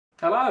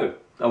Hello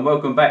and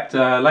welcome back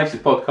to our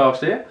latest podcast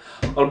here.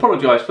 I'll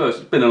apologise first,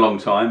 it's been a long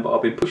time, but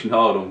I've been pushing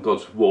hard on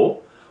Gods of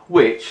War,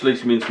 which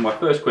leads me into my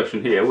first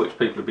question here, which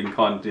people have been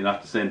kind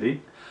enough to send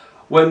in.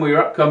 When will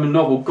your upcoming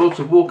novel Gods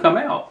of War come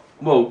out?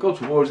 Well,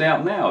 Gods of War is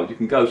out now. You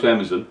can go to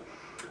Amazon,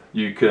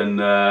 you can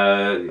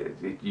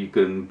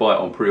buy it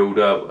on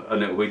pre-order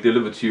and it will be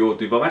delivered to your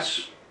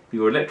device,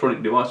 your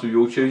electronic device of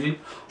your choosing,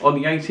 on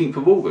the 18th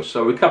of August,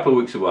 so we're a couple of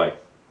weeks away.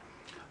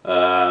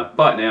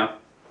 Buy it now.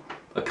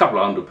 A couple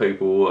of hundred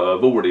people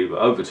have already,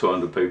 over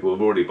 200 people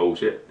have already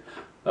bought it.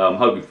 I'm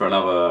hoping for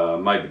another,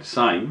 maybe the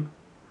same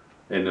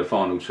in the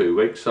final 2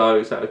 weeks,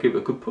 so that'll give it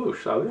a good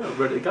push. So yeah,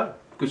 ready to go.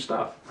 Good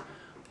stuff.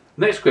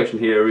 Next question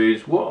here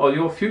is, what are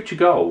your future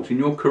goals in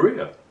your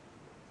career?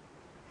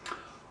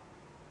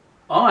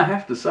 I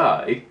have to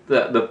say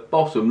that the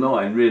bottom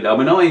line really, I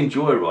mean, I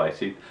enjoy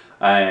writing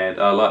and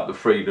I like the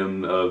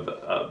freedom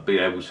of being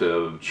able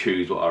to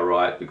choose what I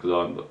write because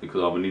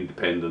I'm an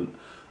independent,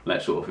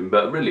 that sort of thing.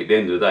 But really at the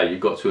end of the day you've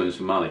got to earn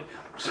some money,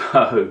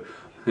 so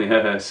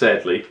yeah,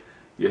 sadly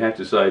you have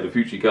to say the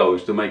future goal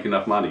is to make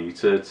enough money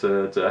to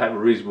have a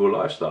reasonable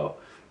lifestyle,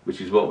 which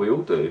is what we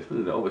all do,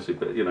 obviously.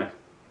 But you know,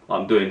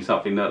 I'm doing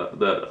something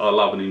that I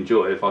love and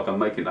enjoy. If I can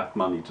make enough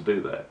money to do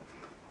that,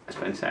 that's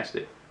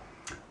fantastic.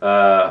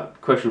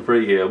 Question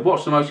 3 here,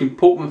 what's the most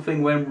important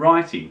thing when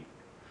writing?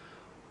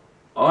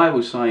 I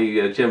would say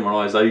a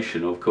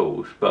generalisation, of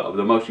course, but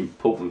the most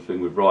important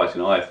thing with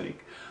writing, I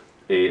think,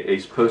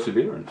 is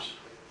perseverance.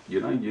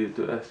 You know,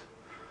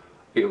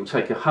 it will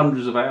take you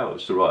hundreds of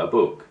hours to write a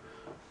book.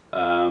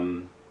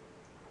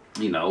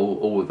 You know,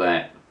 all of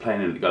that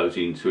planning that goes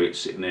into it,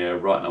 sitting there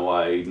writing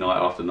away night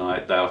after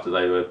night, day after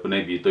day,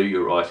 whenever you do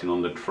your writing,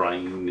 on the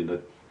train, in the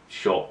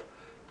shop.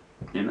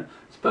 You know,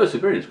 it's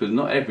perseverance, because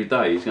not every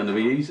day is going to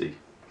be easy.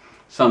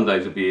 Some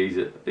days will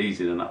be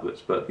easier than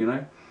others, but you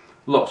know,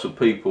 lots of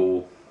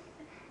people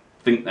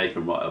think they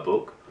can write a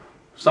book.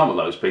 Some of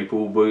those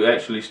people will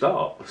actually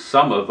start.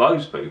 Some of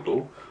those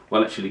people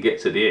will actually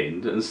get to the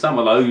end, and some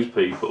of those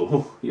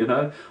people, you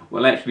know,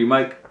 will actually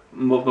make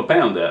more than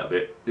 £1 out of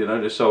it. You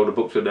know, they sold a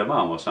book to their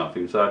mum or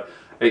something. So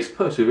it's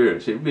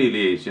perseverance. It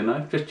really is. You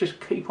know, just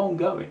keep on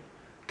going,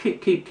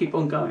 keep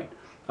on going.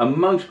 And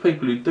most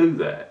people who do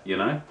that, you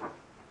know,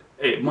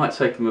 it might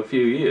take them a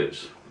few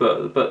years,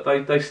 but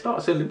they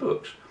start selling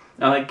books.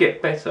 And they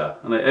get better,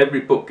 and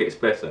every book gets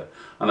better,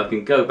 and they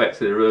can go back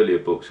to their earlier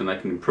books and they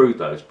can improve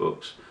those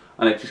books,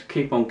 and they just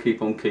keep on.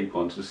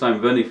 It's the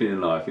same with anything in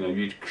life, you know,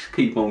 you just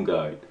keep on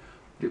going,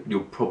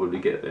 you'll probably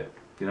get there.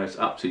 You know, it's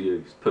up to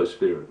you, it's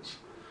perseverance.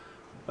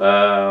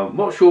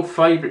 What's your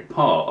favourite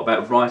part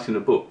about writing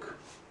a book?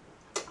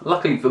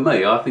 Luckily for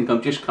me, I think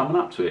I'm just coming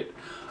up to it.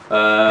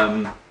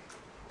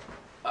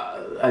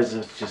 As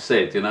I just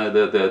said, you know,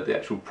 the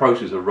actual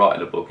process of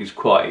writing a book is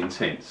quite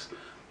intense.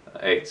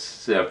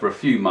 It's for a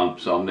few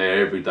months I'm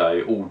there every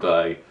day, all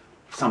day.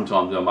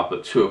 Sometimes I'm up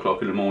at 2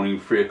 o'clock in the morning,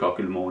 3 o'clock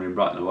in the morning,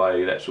 writing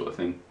away, that sort of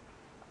thing,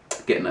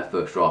 getting that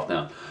first draft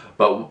down.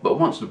 But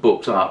once the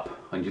book's up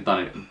and you've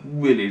done it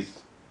really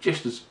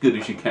just as good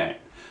as you can,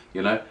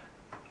 you know,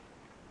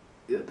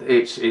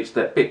 it's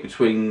that bit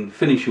between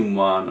finishing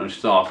one and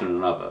starting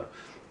another,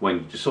 when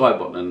you decide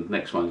what the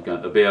next one's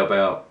going to be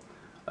about.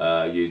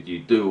 You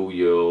do all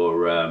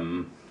your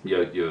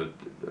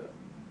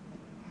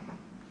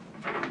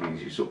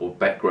sort of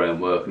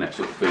background work and that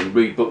sort of thing.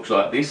 Read books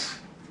like this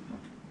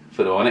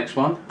for the next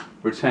one,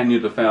 Britannia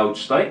the Failed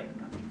State,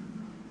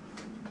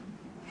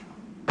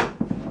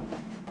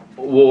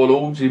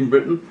 Warlords in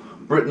Britain,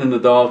 Britain in the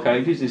Dark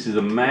Ages. This is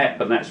a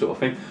map and that sort of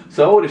thing.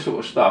 So all this sort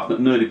of stuff that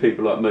nerdy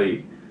people like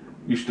me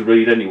used to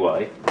read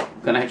anyway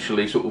can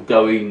actually sort of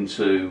go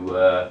into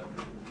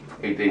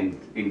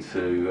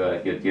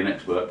your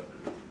next work.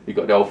 You've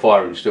got the old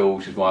Firing Still,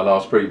 which is my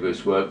last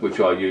previous work,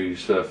 which I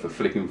use for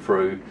flicking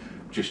through,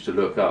 just to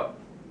look up,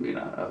 you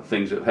know,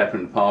 things that have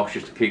happened in the past,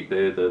 just to keep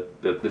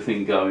the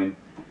thing going.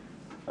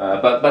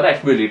 But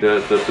that's really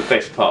the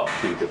best part, I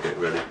think, of it.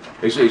 Really,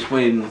 it's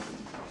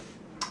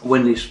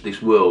when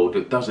this world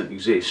that doesn't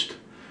exist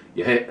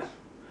yet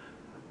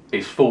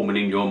is forming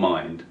in your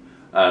mind,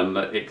 and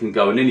it can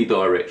go in any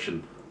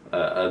direction,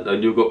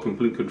 and you've got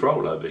complete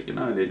control over it. You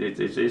know, it's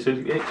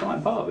an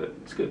exciting part of it.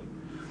 It's good.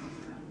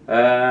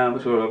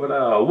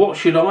 What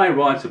should I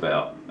write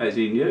about, as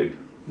in you?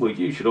 Well,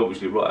 you should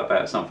obviously write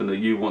about something that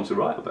you want to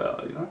write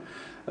about, you know.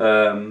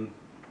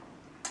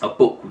 A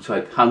book will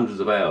take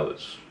hundreds of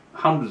hours,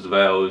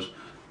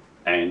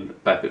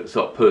 and back at the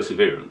top,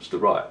 perseverance to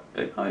write.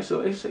 You know,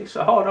 it's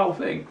a hard old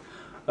thing.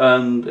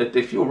 And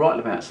if you're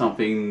writing about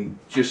something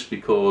just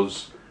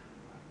because,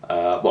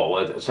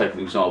 well, take an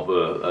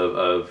example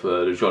of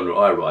the genre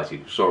I write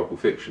in, historical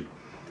fiction.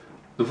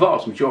 The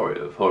vast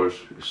majority of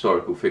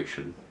historical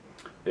fiction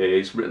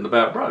is written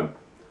about Rome.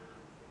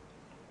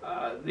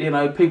 You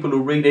know, people will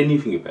read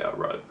anything about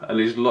Rome, and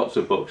there's lots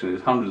of books and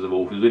there's hundreds of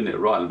authors in there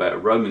writing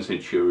about Roman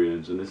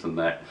centurions and this and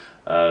that,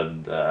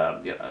 and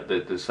you know,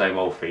 the same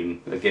old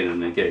thing again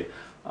and again.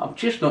 I'm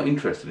just not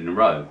interested in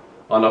Rome,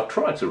 and I've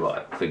tried to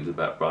write things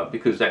about Rome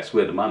because that's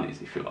where the money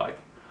is, if you like.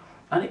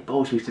 and it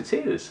bores me to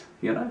tears.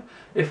 You know,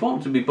 if I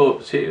want to be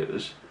bored to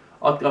tears,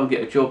 I'd go and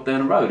get a job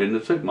down the road in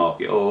the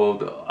supermarket,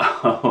 or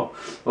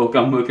or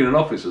go and work in an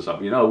office or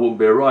something. You know, I wouldn't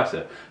be a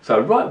writer. So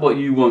write what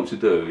you want to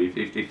do.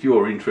 If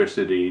you're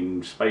interested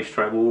in space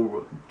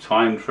travel,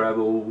 time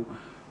travel,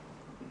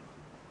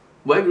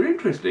 whatever you're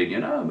interested in, you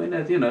know. I mean,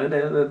 you know,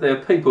 there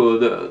are people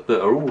that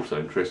are also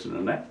interested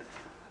in that.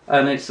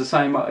 And it's the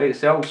same. It's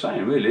the old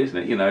saying, really, isn't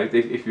it? You know,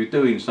 if you're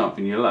doing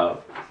something you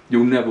love,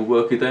 you'll never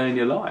work a day in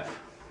your life.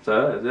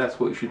 So that's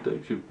what you should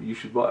do. You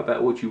should write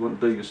about what you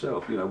want to do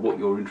yourself. You know, what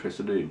you're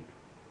interested in.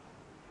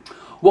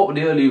 What were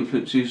the early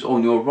influences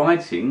on your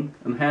writing,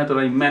 and how do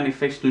they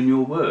manifest in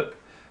your work?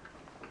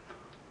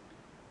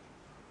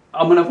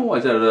 I mean, I've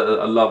always had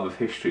a love of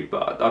history,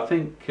 but I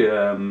think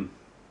I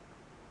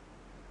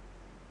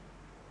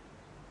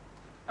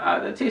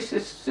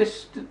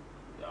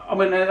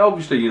mean,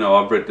 obviously, you know,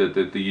 I've read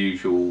the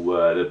usual,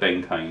 the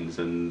Ben Kanes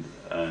and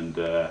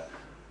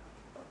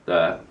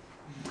the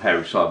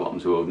Harry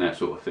Sidebottom's world and that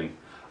sort of thing,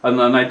 and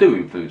they do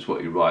influence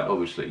what you write.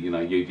 Obviously, you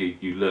know,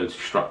 you learn to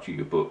structure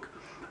your book.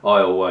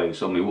 I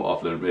mean, what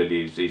I've learned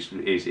really is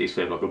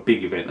to have like a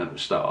big event at the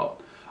start,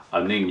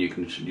 and then you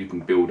can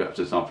build up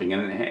to something,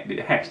 and it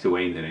has to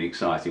end in an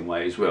exciting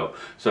way as well.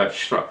 So that's the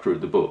structure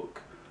of the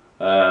book.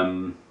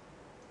 Again,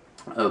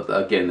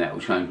 that will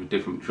change with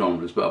different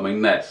genres, but I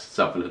mean, that's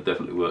something that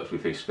definitely works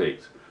with his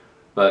feet.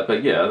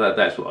 But yeah,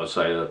 that's what I'd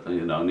say,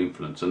 you know, an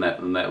influence, and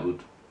that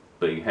would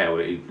be how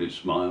it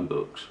influenced my own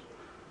books.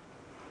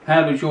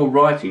 How does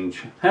writing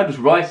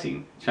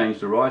change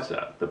the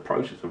writer? The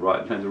process of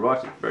writing change the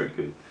writer. Very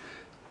good.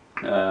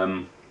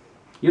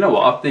 You know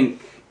what, I think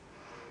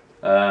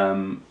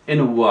in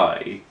a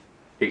way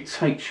it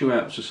takes you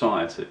out of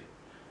society.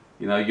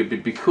 You know,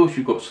 because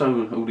you've got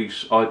all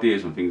these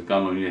ideas and things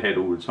going on in your head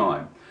all the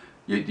time.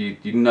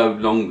 You're no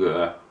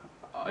longer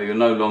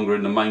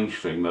in the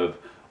mainstream of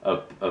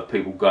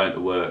people going to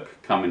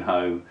work, coming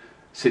home,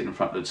 sitting in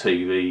front of the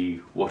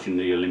TV, watching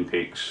the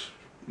Olympics,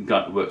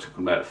 going to work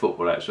talking about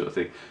football, that sort of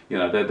thing. You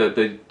know,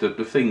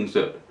 the things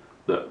that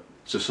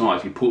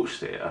society puts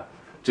there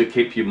to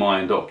keep your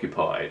mind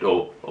occupied,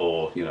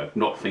 or you know,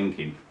 not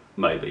thinking,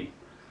 maybe.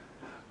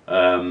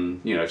 You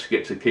know,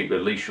 to keep a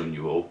leash on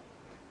you all.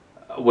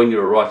 When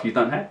you're a writer, you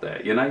don't have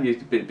that. You know,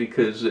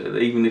 because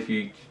even if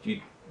you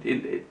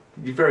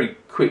very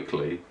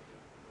quickly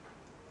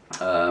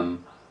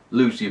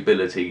lose the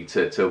ability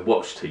to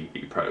watch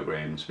TV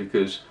programs,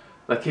 because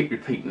they keep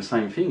repeating the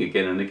same thing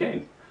again and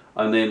again.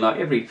 And then, like,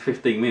 every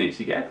 15 minutes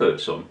you get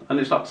adverts on, and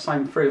it's like the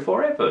same 3 or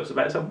 4 adverts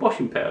about some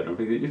washing powder and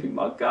things. You think,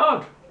 my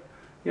God,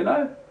 you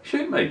know,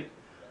 shoot me.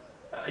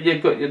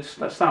 You've got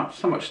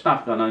so much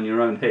stuff going on in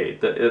your own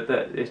head that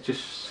it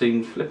just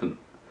seems flippant.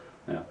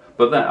 Yeah.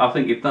 But that, I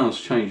think, it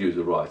does change you as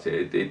a writer.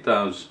 It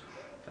does.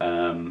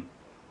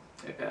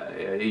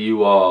 You've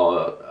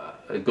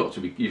got to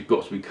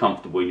be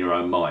comfortable in your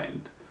own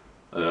mind.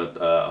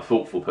 A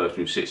thoughtful person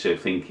who sits there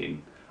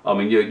thinking. I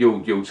mean,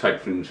 you'll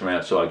take things from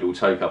outside. You'll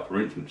take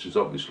other influences,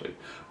 obviously,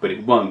 but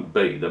it won't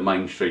be the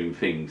mainstream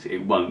things.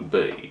 It won't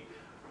be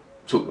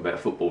talking about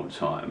football all the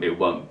time. It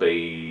won't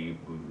be,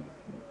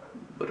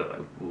 I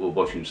don't know,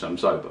 watching some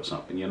soap or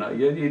something. You know,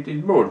 you're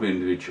more of an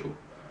individual.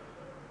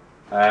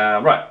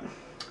 Right,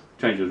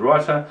 change as a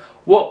writer.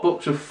 What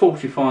books have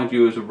fortified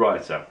you as a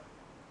writer?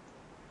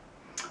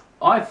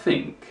 I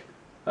think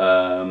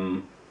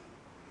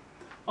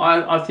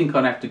I think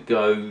I'd have to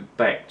go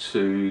back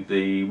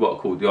to what are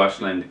called the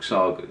Icelandic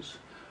sagas.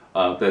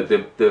 There's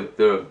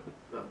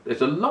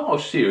a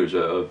large series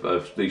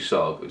of these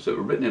sagas that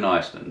were written in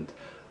Iceland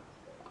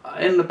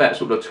in about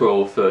sort of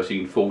 12,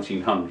 13,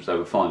 1400s. They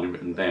were finally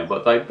written down,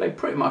 but they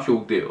pretty much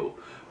all deal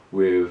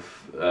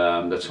with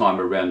the time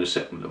around the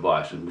settlement of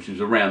Iceland, which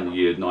was around the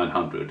year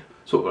 900,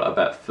 sort of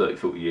about 30,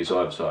 40 years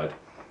either side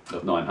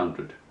of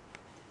 900.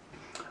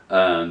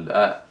 And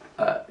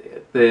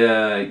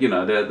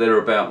they're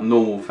about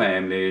normal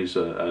families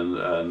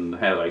and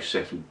how they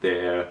settled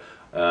there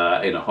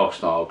in a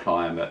hostile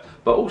climate,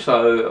 but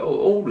also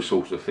all the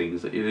sorts of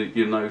things that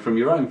you know from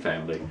your own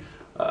family,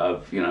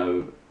 of, you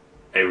know,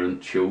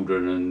 errant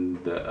children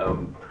and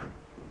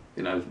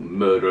you know,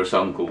 murderous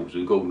uncles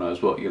and God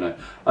knows what, you know,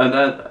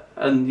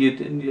 and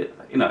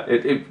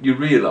you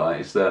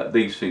realise that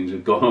these things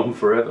have gone on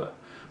forever.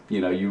 You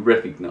know, you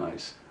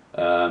recognise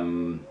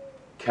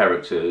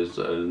characters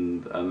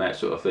and that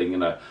sort of thing, you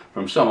know,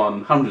 from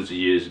someone hundreds of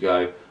years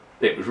ago.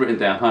 It was written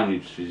down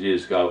hundreds of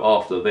years ago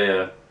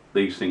after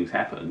these things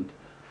happened,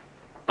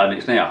 and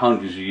it's now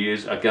hundreds of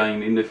years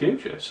again in the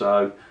future.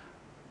 So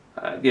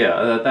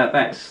yeah,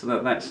 that's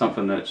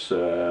something that's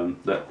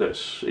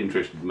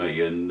interested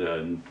me and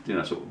you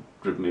know, sort of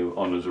driven me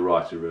on as a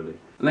writer, really.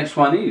 The next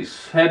one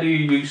is, how do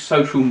you use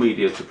social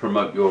media to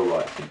promote your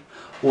writing?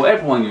 Well,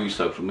 everyone uses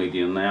social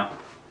media now.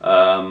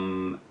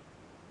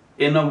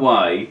 In a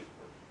way,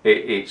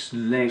 it's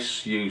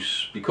less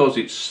use because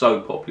it's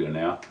so popular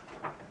now.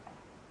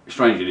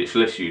 Strangely, it's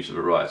less use of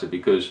a writer,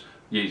 because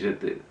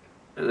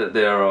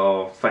there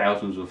are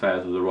thousands and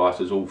thousands of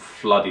writers all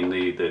flooding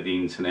the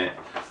internet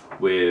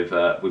with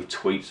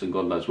tweets and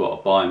God knows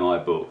what, buy my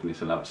book and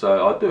this and that.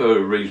 So I do a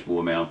reasonable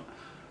amount.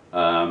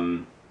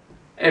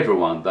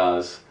 Everyone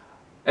does.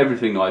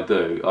 Everything I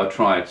do, I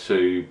try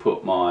to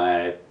put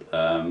my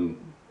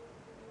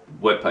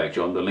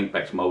webpage on, the link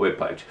back to my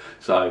webpage.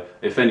 So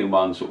if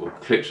anyone sort of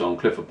clicks on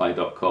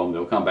cliffordbay.com,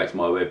 they'll come back to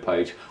my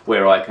webpage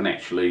where I can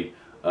actually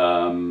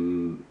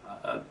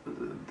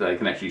they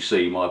can actually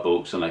see my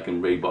books and they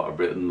can read what I've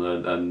written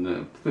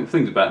and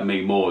things about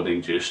me more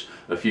than just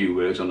a few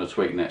words on a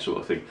tweet and that sort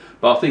of thing.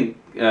 But I think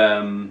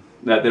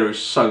that there is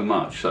so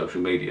much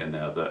social media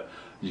now that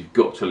you've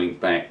got to link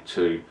back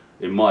to,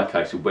 in my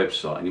case, a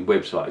website, and your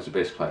website is the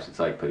best place to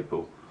take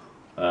people.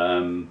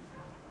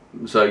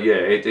 So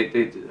yeah,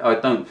 I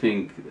don't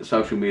think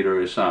social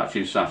media as such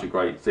is such a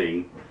great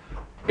thing.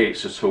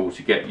 It's a tool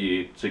to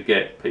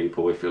get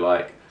people, if you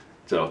like,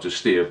 to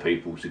steer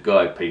people, to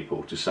guide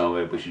people to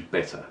somewhere which is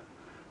better.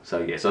 So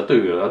yes, I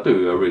do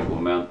a reasonable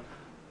amount.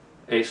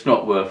 It's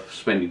not worth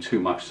spending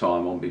too much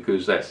time on,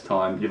 because that's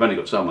time, you've only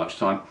got so much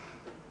time.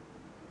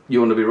 You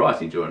want to be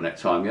writing during that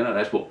time, you know,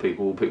 that's what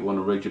people want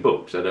to read your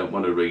books. They don't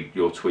want to read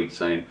your tweet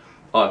saying,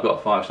 I've got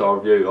a 5-star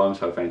review, I'm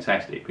so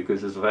fantastic, because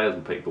there's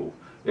 1,000 people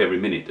every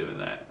minute doing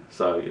that.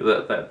 So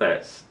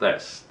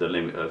that's the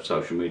limit of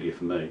social media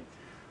for me.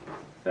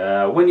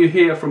 When you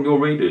hear from your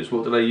readers,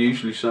 what do they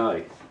usually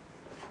say?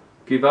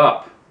 Give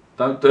up,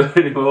 don't do it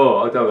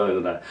anymore. I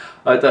don't know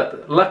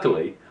that.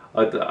 Luckily,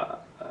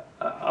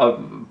 I've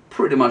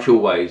pretty much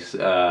always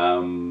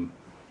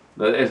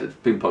it's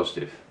been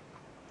positive.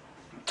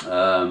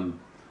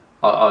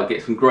 I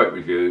get some great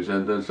reviews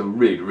and then some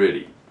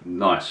really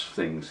nice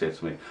things said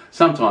to me.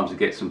 Sometimes I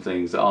get some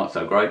things that aren't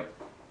so great,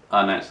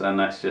 and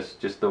that's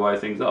just the way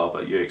things are.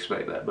 But you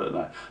expect that. But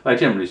no, they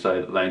generally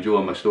say that they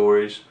enjoy my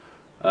stories.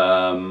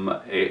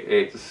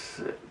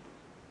 It's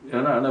you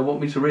know, and they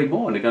want me to read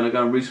more, and they're going to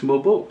go and read some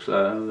more books.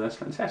 That's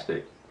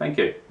fantastic. Thank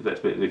you.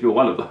 If you're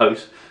one of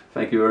those,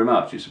 thank you very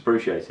much. It's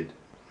appreciated.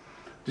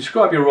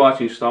 Describe your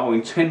writing style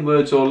in 10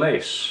 words or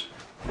less.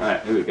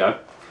 Alright, here we go.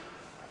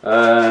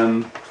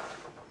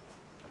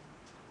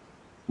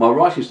 My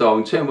writing style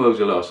in 10 words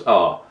or less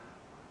are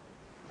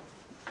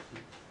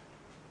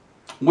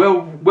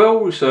well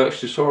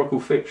researched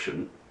historical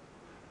fiction,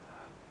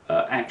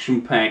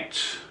 action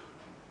packed.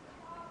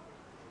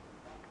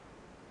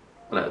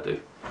 Well, that'll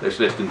do. That's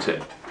less than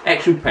 10.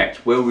 Action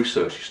packed, well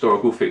researched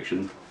historical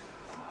fiction,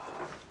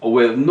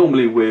 or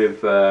normally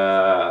with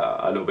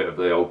a little bit of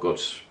the old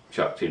gods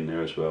chucked in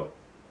there as well.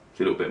 It's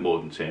a little bit more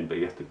than 10, but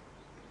you have to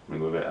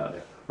bring a bit out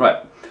there.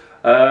 Right.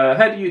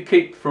 How do you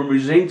keep from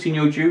resenting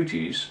your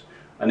duties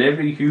and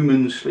every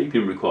human's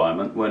sleeping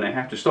requirement when they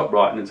have to stop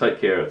writing and take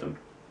care of them?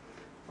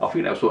 I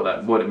think that's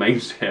what it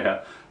means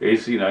there,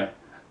 is, you know,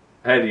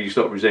 how do you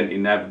stop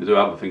resenting having to do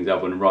other things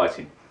other than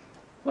writing?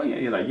 Well, yeah,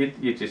 you know,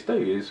 you just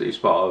do. It's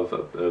part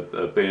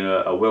of being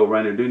a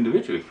well-rounded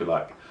individual, if you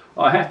like.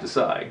 I have to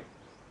say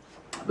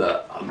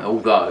that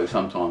although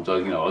sometimes I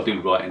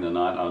do write in the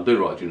night and I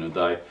do write during the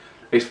day,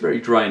 it's very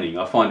draining.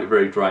 I find it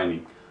very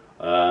draining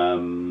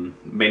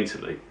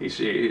mentally.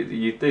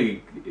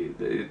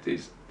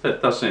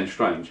 That does sound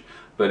strange,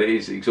 but it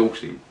is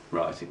exhausting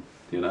writing.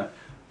 You know,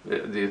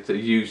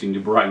 using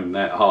your brain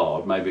that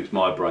hard. Maybe it's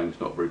my brain's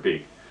not very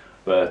big,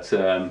 but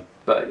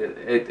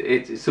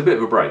it's a bit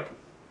of a break.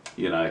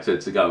 You know,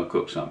 to go and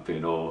cook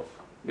something, or,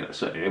 you know,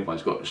 certainly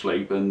everyone's got to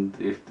sleep, and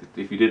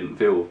if you didn't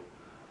feel,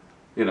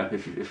 you know,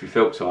 if you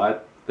felt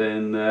tired,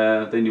 then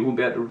you wouldn't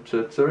be able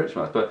to reach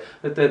much. But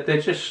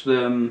they're just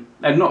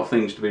they're not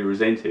things to be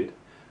resented.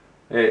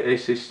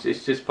 It's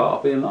just part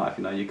of being life.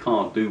 You know, you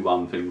can't do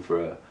one thing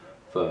for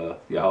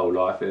your whole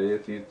life.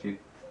 You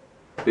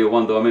be a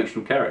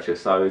one-dimensional character,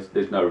 so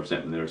there's no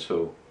resentment there at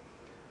all.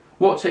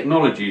 What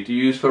technology do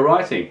you use for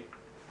writing?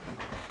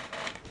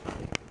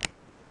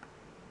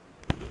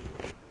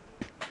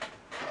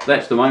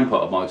 That's the main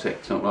part of my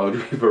technology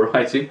for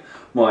writing,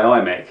 my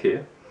iMac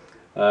here.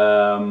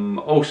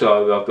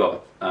 Also, I've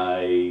got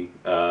a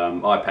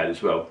iPad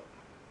as well,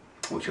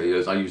 which I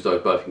use. I use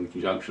those both in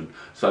conjunction.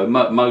 So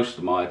most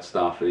of my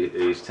stuff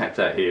is tapped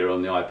out here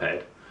on the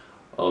iPad,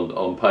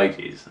 on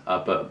pages.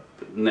 But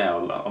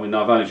now, I mean,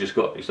 I've only just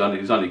got this.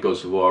 It's only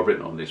Gods of War I've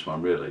written on this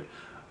one, really.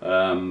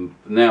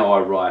 Now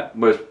I write.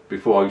 Whereas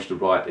before I used to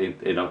write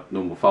in a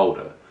normal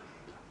folder.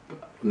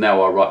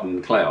 Now I write in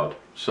the cloud.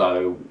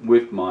 So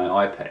with my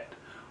iPad,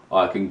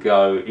 I can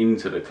go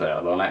into the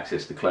cloud. I'll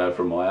access the cloud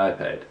from my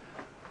iPad,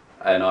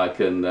 and I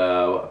can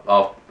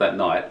that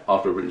night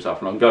after I've written stuff,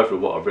 and I can go through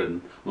what I've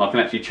written, and I can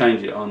actually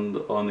change it on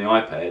the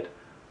iPad,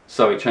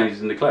 so it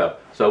changes in the cloud.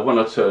 So when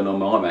I turn on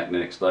my iMac the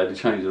next day, the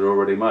changes are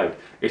already made.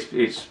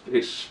 It's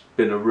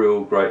been a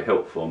real great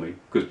help for me,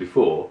 because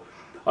before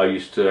I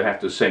used to have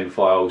to send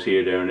files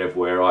here, there and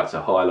everywhere. I had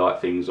to highlight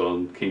things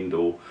on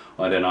Kindle,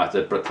 and then I had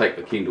to take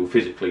the Kindle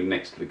physically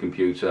next to the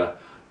computer,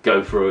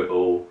 go through it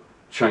all,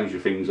 change the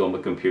things on the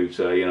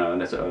computer, you know,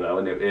 and that's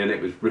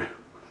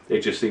it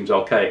just seems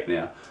archaic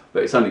now.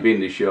 But it's only been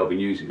this year I've been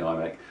using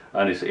iMac,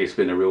 and it's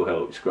been a real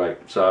help. It's great.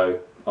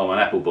 So I'm an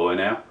Apple boy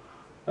now,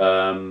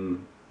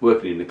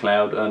 working in the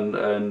cloud,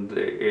 and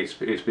it's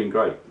been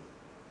great.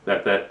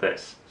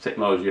 That's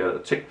technology, a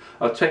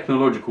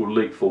technological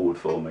leap forward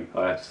for me,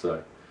 I have to say.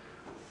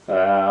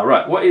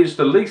 Right, what is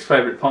the least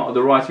favourite part of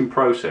the writing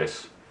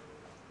process?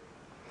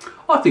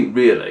 I think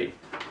really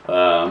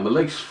the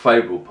least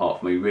favourite part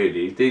for me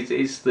really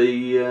is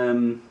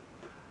the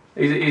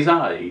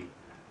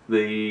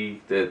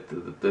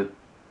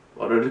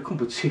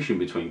competition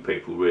between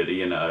people, really.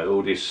 You know,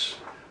 all this,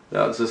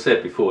 as I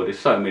said before, there's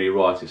so many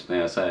writers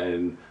now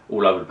saying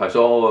all over the place,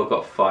 oh, I've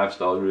got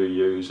 5-star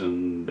reviews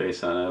and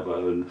this and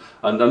that,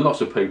 and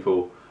lots of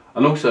people,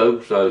 and also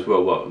as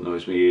well, what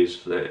annoys me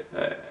is that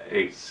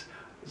it's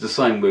the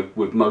same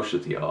with most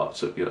of the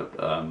arts, you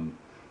know,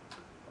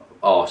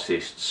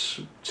 artists,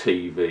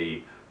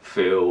 TV,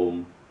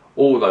 film,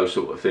 all those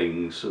sort of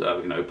things, you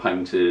know,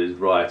 painters,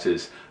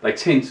 writers, they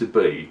tend to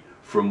be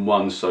from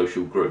one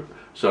social group.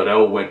 So they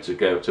all went to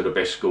go to the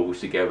best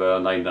schools together,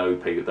 and they know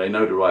people, they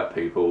know the right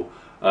people.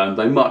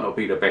 They might not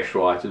be the best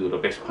writers or the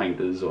best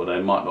painters, or they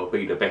might not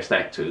be the best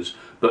actors,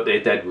 but their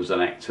dad was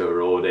an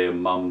actor, or their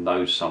mum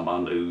knows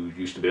someone who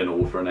used to be an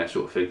author and that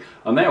sort of thing.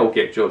 And they all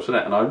get jobs for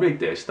that, and I read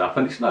their stuff,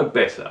 and it's no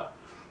better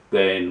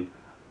than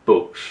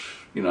books,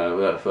 you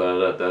know,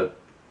 for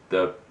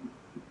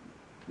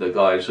the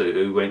guys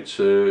who went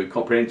to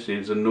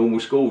comprehensives and normal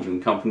schools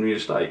and come from the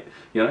estate.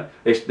 You know,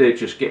 they're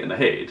just getting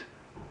ahead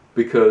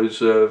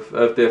because of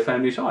their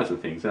family ties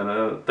and things,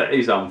 and that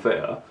is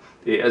unfair.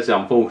 It is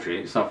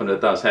unfortunate. It's something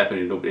that does happen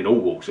in all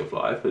walks of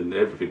life and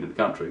everything in the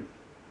country.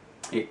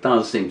 It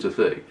does seem to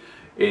be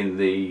in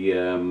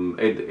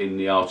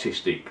the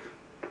artistic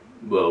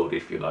world,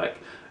 if you like.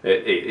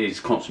 It is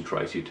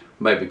concentrated,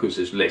 maybe because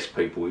there's less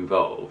people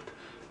involved.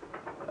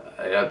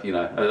 You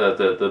know,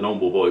 the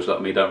normal boys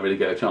like me don't really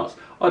get a chance.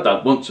 I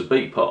don't want to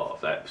be part of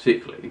that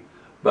particularly,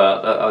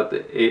 but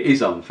it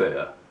is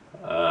unfair.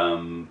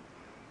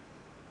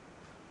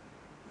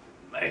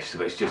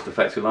 It's just a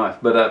fact of life.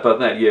 But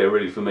that, yeah,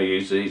 really for me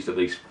is the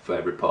least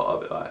favourite part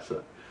of it, I have to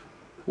say.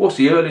 What's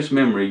the earliest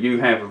memory you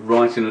have of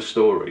writing a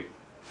story?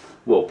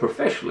 Well,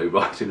 professionally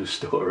writing a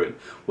story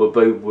will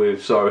be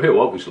with Sorrow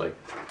Hill, obviously.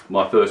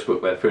 My first book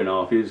about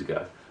 3.5 years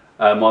ago.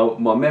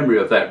 My memory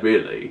of that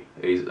really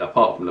is,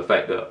 apart from the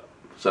fact that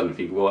suddenly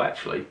think, well,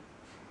 actually,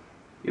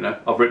 you know,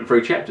 I've written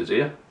 3 chapters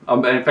here.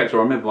 In fact, I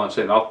remember once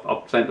saying,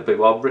 I've saying to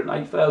people, I've written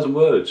 8,000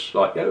 words.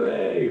 Like, oh,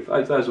 hey,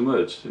 8,000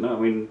 words. You know, I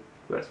mean,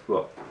 that's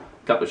what,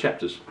 a couple of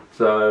chapters.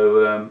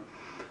 So,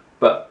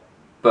 but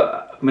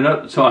I mean,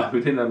 at the time we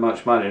didn't have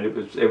much money, and it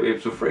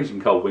was a freezing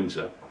cold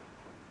winter,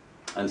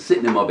 and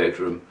sitting in my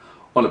bedroom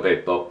on a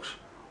bed box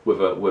with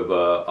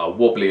a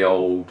wobbly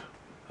old,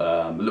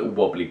 little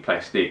wobbly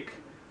plastic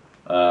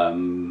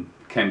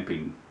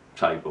camping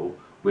table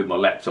with my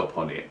laptop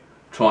on it,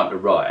 trying to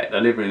write,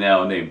 and every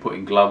now and then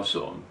putting gloves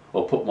on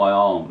or put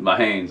my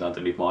hands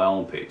underneath my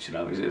armpits. You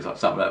know, it's like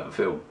something out of a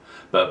film,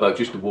 but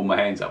just to warm my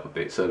hands up a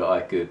bit so that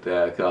I could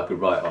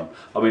write on.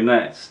 I mean,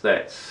 that's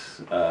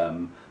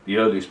the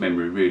earliest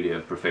memory really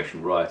of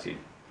professional writing.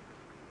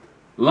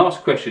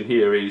 Last question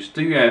here is: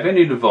 do you have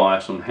any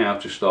advice on how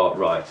to start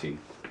writing?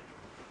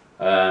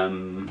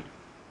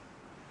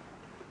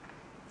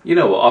 You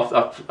know what?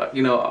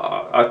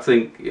 I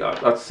think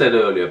I said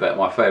earlier about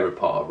my favourite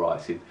part of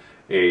writing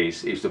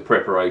is the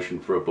preparation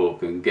for a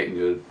book and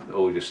getting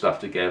all your stuff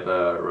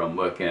together and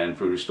working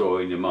through the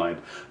story in your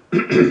mind.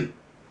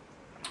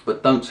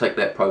 But don't take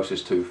that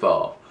process too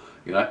far.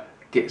 You know,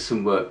 get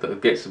some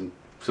work, get some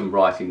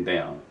writing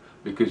down,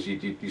 because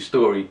your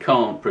story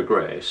can't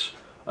progress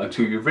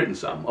until you've written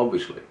some,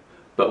 obviously.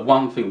 But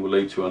one thing will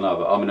lead to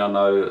another. I mean, I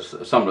know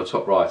some of the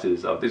top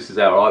writers. This is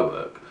how I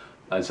work.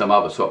 And some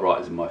other top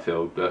writers in my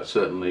field,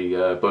 certainly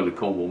Bernard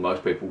Cornwell,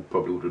 most people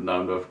probably would have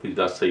known of because he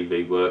does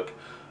TV work.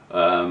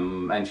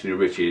 Anthony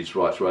Richards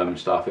writes Roman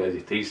stuff.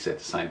 He's said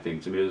the same thing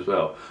to me as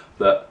well.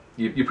 That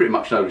you pretty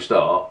much know the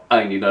start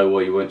and you know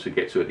where you want to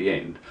get to at the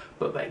end,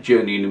 but that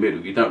journey in the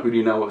middle, you don't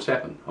really know what's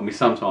happened. I mean,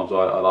 sometimes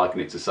I liken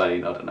it to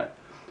saying, I don't know,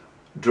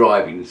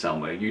 driving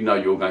somewhere. You know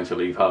you're going to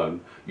leave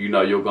home. You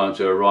know you're going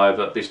to arrive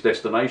at this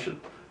destination,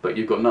 but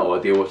you've got no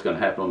idea what's going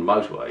to happen on the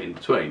motorway in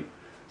between.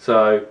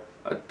 So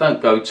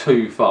don't go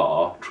too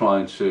far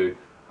trying to,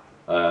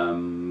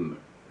 trying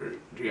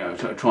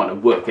to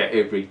work out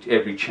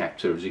every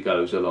chapter as it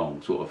goes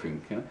along, sort of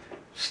thing. You know?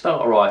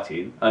 Start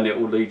writing, and it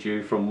will lead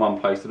you from one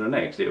place to the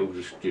next. It will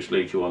just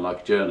lead you on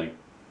like a journey.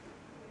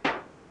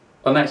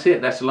 And that's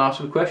it. That's the last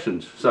of the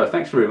questions. So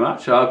thanks very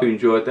much. I hope you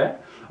enjoyed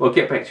that. I'll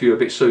get back to you a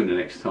bit sooner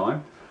next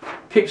time.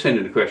 Keep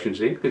sending the questions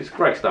in, because it's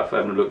great stuff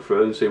having a look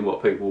through and seeing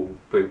what people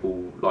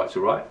like to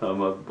write and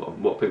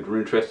what people are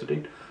interested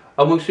in.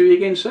 And we'll see you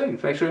again soon.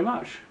 Thanks very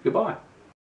much. Goodbye.